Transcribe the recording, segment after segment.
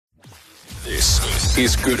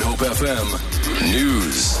is Good Hope FM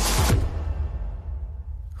News.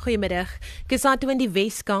 Goeiemiddag. COSATU in die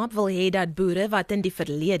Wes-Kaap wil hê dat boere wat in die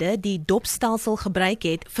verlede die dopstelsel gebruik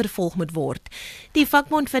het, vervolg moet word. Die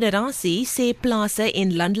vakbond federasie sê plase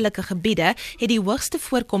en landelike gebiede het die hoogste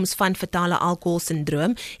voorkoms van fetale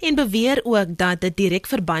alkoholsindroom en beweer ook dat dit direk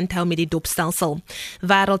verband hou met die dopstelsel.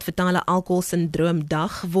 Wêreld Fetale Alkoholsindroom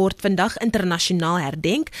Dag word vandag internasionaal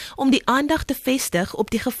herdenk om die aandag te vestig op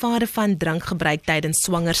die gevare van drankgebruik tydens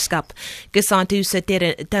swangerskap. COSATU se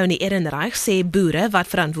Tony Ehrenreich sê boere wat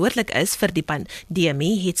verantwoordelik is vir die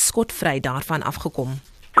pandemie het skotvry daarvan afgekom.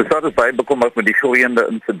 COSATU is baie bekommerd met die groeiende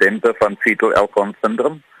insidente van fetal alcohol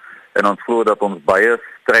syndroom en ons glo dat ons baie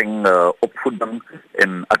streng opvoeding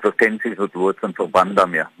en advertensies moet loods in verband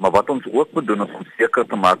daarmee. Maar wat ons ook moet doen is om seker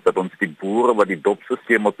te maak dat ons die boere wat die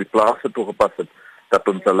dopsysteem op die plase toegepas het, dat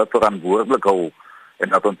ons hulle verantwoordelik hou en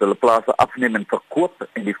dat ons hulle plase afneem en verkoop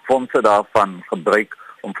en die fondse daarvan gebruik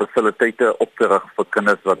om fasiliteite op te rig vir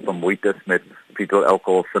kinders wat bemoeid is met fetal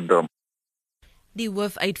alcohol syndroom. Die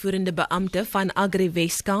hoofuitvoerende beampte van Agri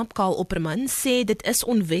Wes-Kaap, Karl Opperman, sê dit is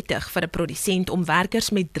onwettig vir 'n produsent om werkers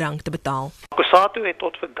met drank te betaal. COSATU het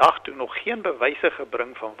tot vandag toe nog geen bewyse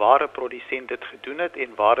gebring van waar 'n produsent dit gedoen het en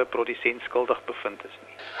waar 'n produsent skuldig bevind is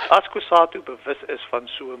nie. As COSATU bewus is van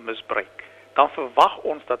so 'n misbruik, dan verwag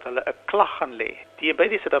ons dat hulle 'n klag gaan lê by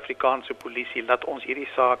die Suid-Afrikaanse polisie dat ons hierdie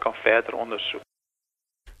saak kan verder ondersoek.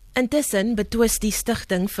 Intussen betwis die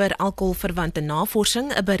Stichting vir Alkoholverwante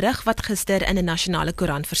Navorsing 'n berig wat gister in 'n nasionale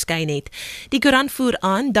koerant verskyn het. Die koerant voer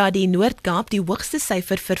aan dat die Noord-Kaap die hoogste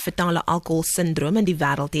syfer vir fetale alkoholsindroom in die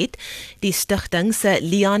wêreld het. Die stigting se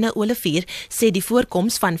Liane Olivier sê die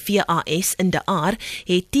voorkoms van VAS in De Aar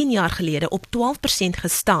het 10 jaar gelede op 12%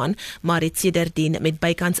 gestaan, maar het sedertdien met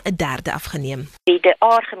bykans 1/3 afgeneem. Die De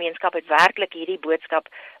Aar gemeenskap het werklik hierdie boodskap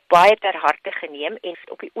baie ter harte geneem en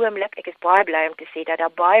op die oomblik, ek is baie bly om te sê dat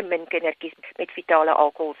daar baie min kindertjies met fetale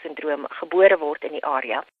alkoholsindroom gebore word in die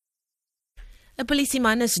area. 'n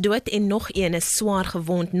Polisieman is dood en nog een is swaar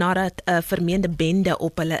gewond nadat 'n vermeende bende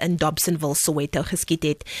op hulle in Dobsonville, Soweto geskiet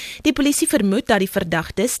het. Die polisie vermoed dat die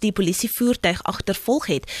verdagtes die polisievoertuig agtervolg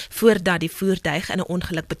het voordat die voertuig in 'n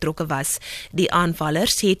ongeluk betrokke was. Die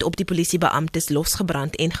aanvallers het op die polisiebeamptes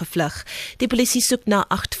losgebrand en gevlug. Die polisie soek na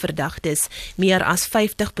 8 verdagtes. Meer as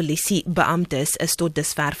 50 polisiebeamptes is tot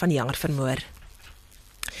dusver vanjaar vermoor.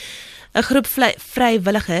 'n Groep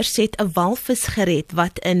vrywilligers het 'n walvis gered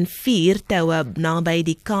wat in 4 toue naby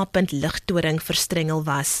die Kaappunt Ligtoring verstrengel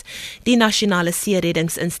was. Die Nasionale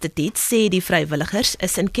See-reddingsinstituut sê die vrywilligers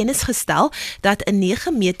is in kennis gestel dat 'n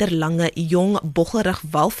 9 meter lange jong boggerig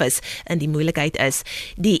walvis in die moeilikheid is.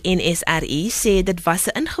 Die NSRI sê dit was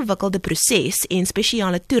 'n ingewikkelde proses en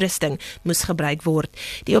spesiale toerusting moes gebruik word.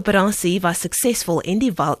 Die operasie was suksesvol en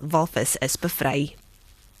die walvis is bevry.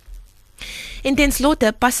 En ten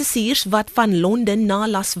slotte, passasiers wat van Londen na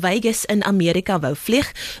Las Vegas in Amerika wou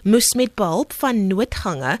vlieg, moes met behulp van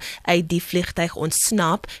noodgange uit die vliegtuig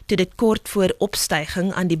ontsnap toe dit kort voor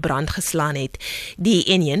opstyging aan die brand geslaan het. Die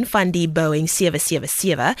enjin van die Boeing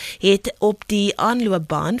 777 het op die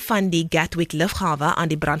aanloopbaan van die Gatwick lughawe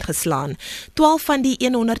aan die brand geslaan. 12 van die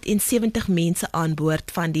 170 mense aan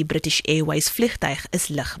boord van die British Airways vliegtuig is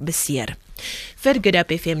lig beseer. Vir Good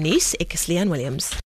Hope FM nuus, ek is Leanne Williams.